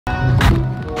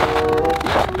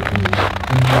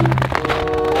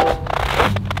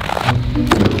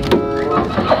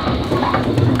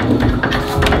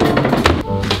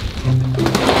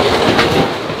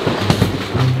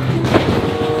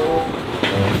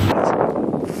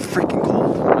Freaking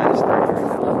cold. -30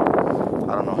 right now.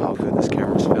 I don't know how good this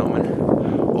camera's filming.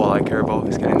 All I care about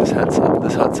is getting this hut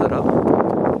set up.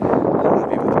 I'll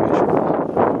be with you guys.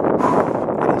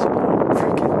 It is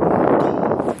freaking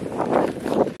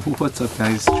cold. What's up,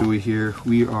 guys? Joey here.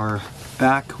 We are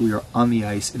back. We are on the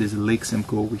ice. It is Lake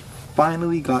Simcoe. We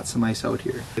finally got some ice out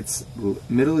here. It's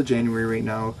middle of January right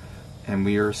now, and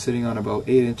we are sitting on about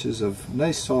 8 inches of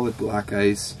nice solid black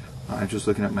ice. I'm just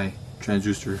looking at my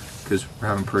transducer because we're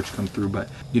having perch come through, but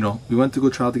you know, we went to go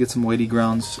try out to get some whitey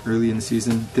grounds early in the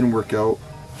season. Didn't work out.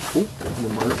 Oh,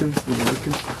 we're marking.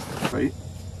 Right.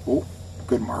 Oh,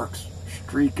 good marks.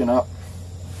 Streaking up.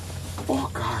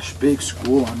 Oh gosh, big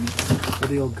school on me. Are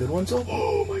they all good ones?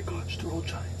 Oh my gosh, they're all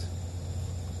giants.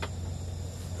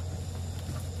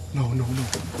 No.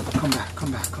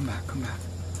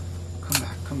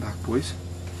 Come back, boys.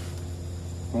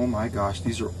 Oh my gosh,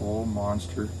 these are all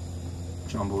monster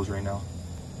jumbos right now.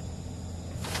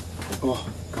 Oh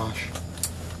gosh.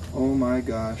 Oh my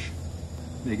gosh.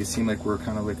 Make it seem like we're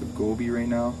kind of like a goby right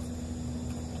now.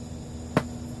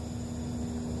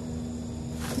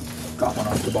 Got one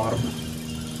off the bottom.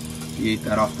 He ate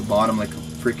that off the bottom like a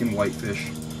freaking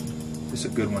whitefish. This is a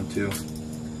good one too.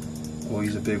 Oh,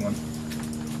 he's a big one.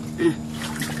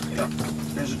 Yep,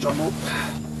 there's a jumbo.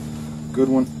 Good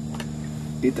one.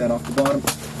 Ate that off the bottom.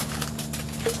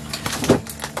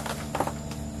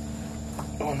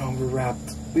 Oh no, we're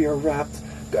wrapped. We are wrapped.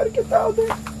 Gotta get down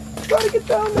there. Gotta get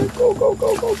down there. Go.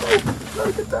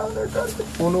 Gotta get down there.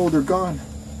 Oh no, they're gone.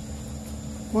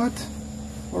 What?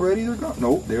 Already they're gone?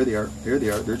 No, there they are.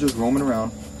 They're just roaming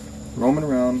around.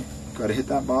 Gotta hit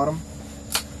that bottom.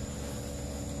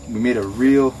 We made a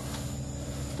real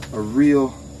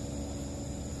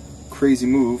crazy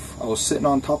move. I was sitting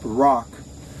on top of a rock,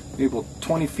 maybe about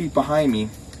 20 feet behind me.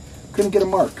 Couldn't get a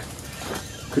mark.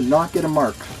 Could not get a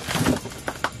mark.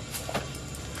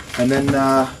 And then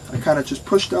I kind of just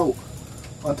pushed out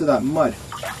onto that mud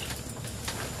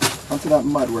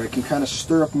where I can kind of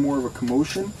stir up more of a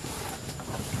commotion.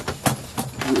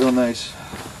 Real nice.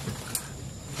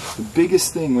 The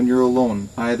biggest thing when you're alone,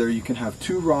 either you can have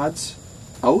 2 rods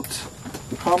out.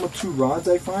 The problem with 2 rods,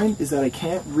 I find, is that I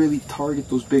can't really target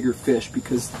those bigger fish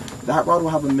because that rod will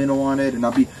have a minnow on it and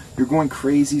you're going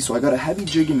crazy. So I got a heavy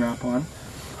jigging wrap on.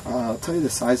 I'll tell you the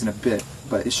size in a bit,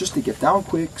 but it's just to get down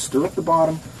quick, stir up the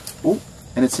bottom. Oh,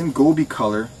 and it's in goby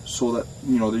color, so that,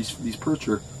 you know, these perch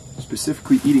are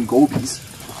specifically eating gobies.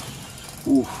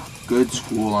 Ooh, good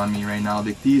school on me right now.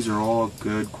 These are all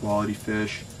good quality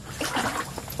fish.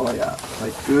 Oh yeah,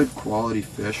 like good quality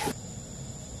fish.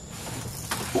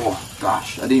 Oh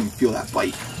gosh, I didn't even feel that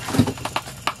bite.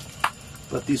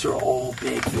 But these are all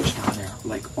big fish down there,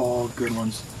 like all good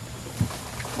ones.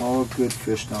 All good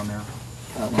fish down there.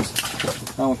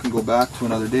 That one can go back to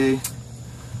another day.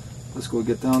 Let's go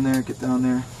get down there.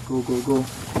 Go. Go.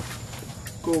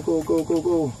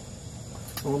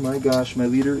 Oh my gosh, my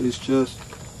leader is just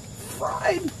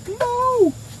fried.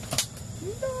 No!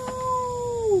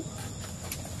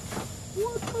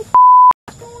 What the f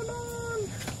is going on?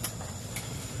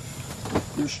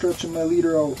 They're stretching my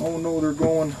leader out. Oh no, they're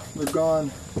gone.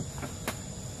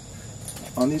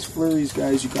 On these flurries,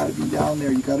 guys, you gotta be down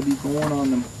there. You gotta be going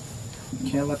on them. You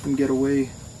can't let them get away.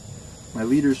 My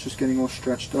leader's just getting all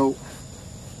stretched out.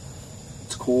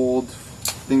 It's cold.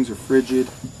 Things are frigid.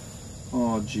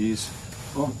 Oh, jeez.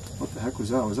 Oh, what the heck was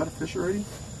that? Was that a fish already?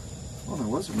 Oh, there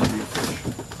was maybe a fish.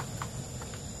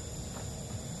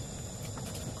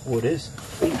 Oh, it is.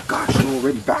 Oh, gosh, they're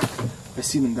already back. I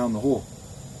see them down the hole.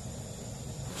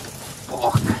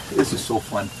 Oh, this is so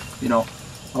fun. You know,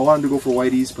 I wanted to go for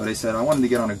whiteys, but I said I wanted to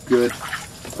get on a good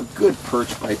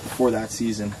perch bite before that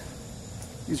season.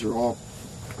 These are all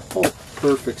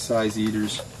perfect size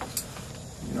eaters.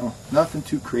 You know, nothing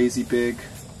too crazy big,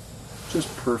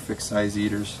 just perfect size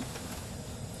eaters.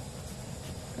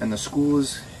 And the school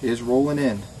is rolling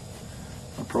in.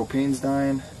 The propane's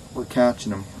dying. We're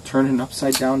catching them. We're turning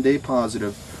upside down day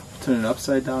positive. We're turning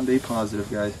upside down day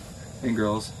positive, guys and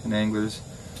girls and anglers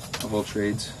of all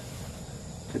trades.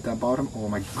 Hit that bottom. Oh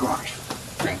my gosh!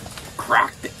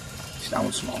 Cracked it. That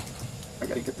one's small. I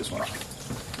gotta get this one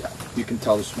off. Yeah, you can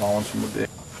tell the small ones from the big.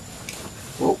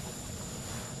 Whoa!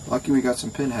 Lucky we got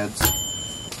some pinheads.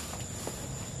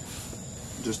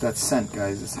 Just that scent,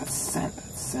 guys. It's that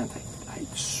scent. I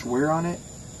swear on it.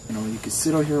 You know, you can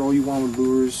sit out here all you want with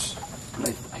lures,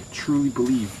 but I truly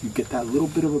believe you get that little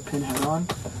bit of a pinhead on,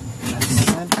 and that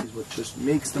scent is what just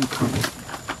makes them come.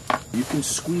 You can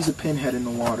squeeze a pinhead in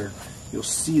the water. You'll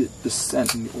see the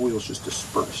scent and the oils just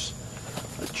disperse.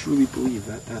 I truly believe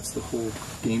that that's the whole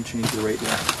game changer right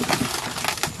there.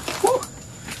 Woo!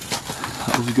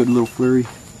 That was a good little flurry.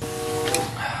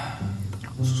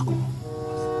 This is cool.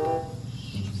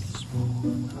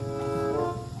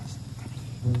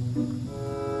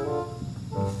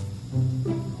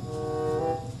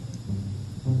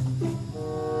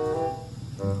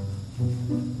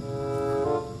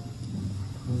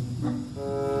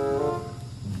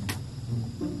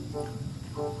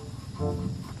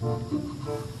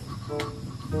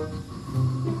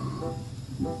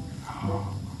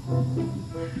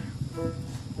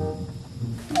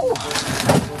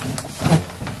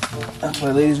 That's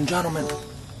why, ladies and gentlemen,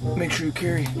 make sure you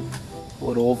carry a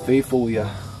little Old Faithful, a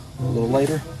little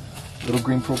lighter, a little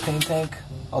green propane tank.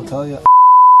 I'll tell you.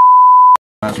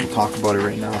 I might as well talk about it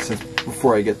right now, since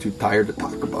before I get too tired to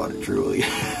talk about it, truly.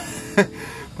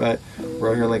 But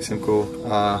we're out here like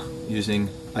Simcoe, using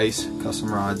ice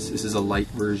custom rods. This is a light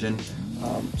version.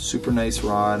 Super nice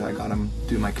rod. I got them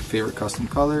do my favorite custom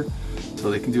color, so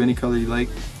they can do any color you like.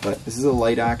 But this is a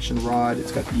light action rod.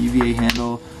 It's got the EVA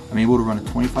handle. I'm able to run a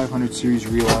 2500 series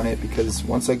reel on it because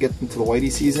once I get into the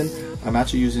whitey season, I'm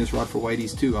actually using this rod for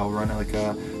whiteys too. I'll run like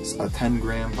a 10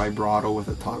 gram vibrato with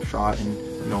a top shot, and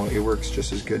you know, it works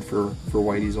just as good for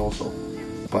whiteys also.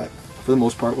 But for the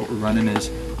most part, what we're running is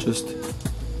just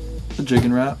a jig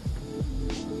and wrap,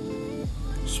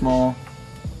 small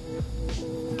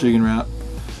jig and wrap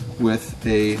with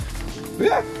a,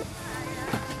 yeah,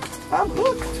 I'm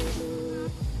hooked,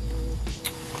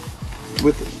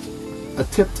 with a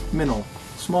tipped minnow,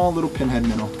 small little pinhead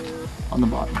minnow on the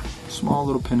bottom, small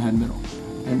little pinhead minnow.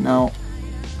 And now,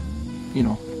 you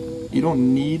know, you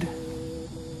don't need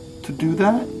to do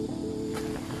that,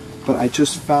 but I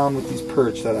just found with these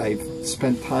perch that I've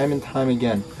spent time and time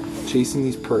again chasing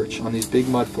these perch on these big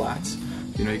mud flats.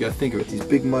 You know, you gotta think of it, these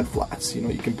big mud flats, you know,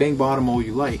 you can bang bottom all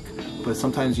you like, but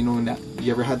sometimes, you know, in that,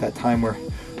 you ever had that time where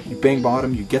you bang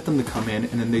bottom, you get them to come in,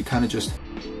 and then they kind of just,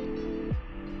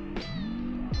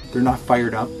 they're not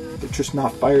fired up. They're just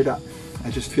not fired up.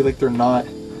 I just feel like they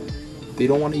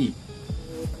don't want to eat.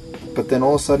 But then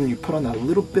all of a sudden you put on that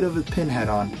little bit of a pinhead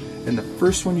on, and the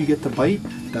first one you get to bite,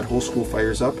 that whole school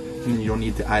fires up, and then you don't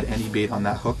need to add any bait on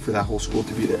that hook for that whole school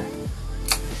to be there.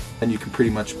 And you can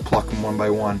pretty much pluck them one by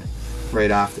one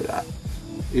right after that.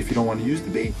 If you don't want to use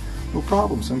the bait, no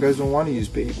problem. Some guys don't want to use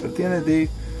bait. But at the end of the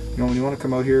day, you know, when you want to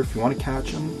come out here, if you want to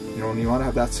catch them, you know, when you want to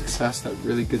have that success, that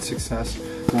really good success,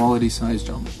 quality size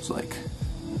jump. It's like,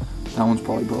 that one's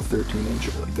probably about 13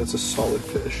 inches. Like, that's a solid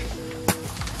fish.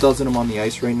 Dozen of them on the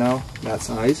ice right now, that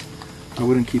size. I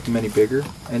wouldn't keep them any bigger.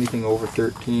 Anything over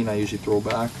 13, I usually throw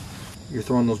back. You're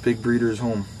throwing those big breeders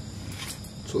home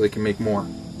so they can make more.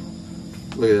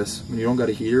 Look at this. When you don't got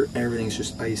a heater, everything's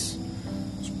just ice.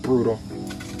 It's brutal.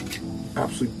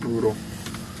 Absolutely brutal.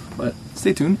 But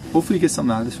stay tuned. Hopefully you get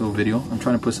something out of this little video. I'm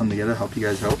trying to put something together, help you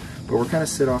guys out. But we're kind of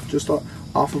sit off, just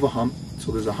off of a hump.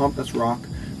 So there's a hump that's rock,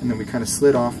 and then we kind of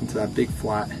slid off into that big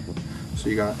flat. So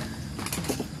you got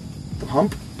the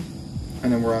hump,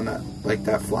 and then we're on that, like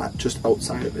that flat, just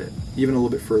outside of it. Even a little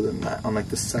bit further than that, on like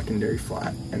the secondary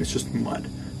flat. And it's just mud.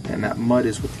 And that mud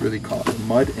is what's really caught.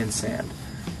 Mud and sand.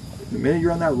 The minute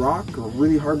you're on that rock, or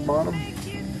really hard bottom,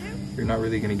 you're not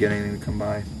really going to get anything to come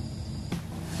by.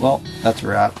 Well, that's a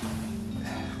wrap.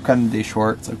 Cutting the day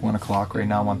short. It's like 1 o'clock right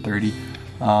now, 1:30.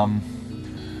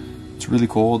 It's really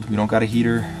cold. We don't got a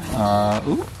heater.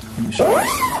 Ooh, let me show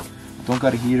you. Don't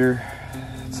got a heater.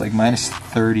 It's like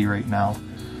 -30 right now.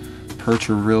 Perch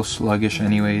are real sluggish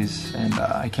anyways, and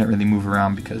I can't really move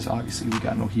around because obviously we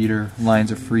got no heater.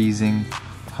 Lines are freezing.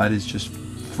 HUD is just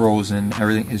frozen.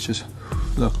 Everything is just,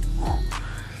 look.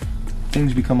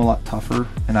 Things become a lot tougher,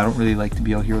 and I don't really like to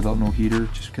be out here without no heater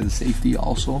just because of safety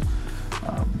also.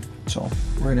 So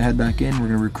we're gonna head back in, we're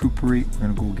gonna recuperate, we're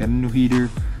gonna go get a new heater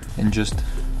and just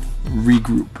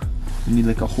regroup. We need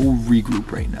like a whole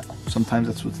regroup right now. Sometimes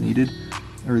that's what's needed.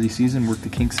 Early season, work the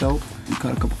kinks out. We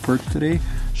caught a couple perch today,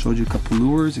 showed you a couple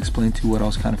lures, explained to you what I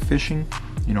was kind of fishing.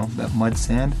 You know, that mud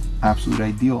sand, absolute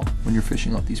ideal when you're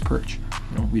fishing out these perch.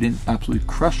 You know, we didn't absolutely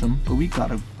crush them, but we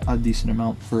got a decent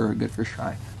amount for a good fish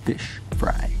fry.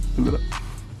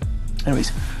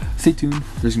 Anyways, stay tuned.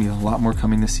 There's gonna be a lot more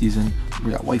coming this season.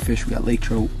 We got whitefish, we got lake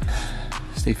trout.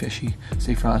 Stay fishy,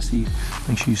 stay frosty.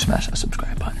 Make sure you smash that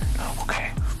subscribe button.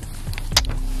 Okay.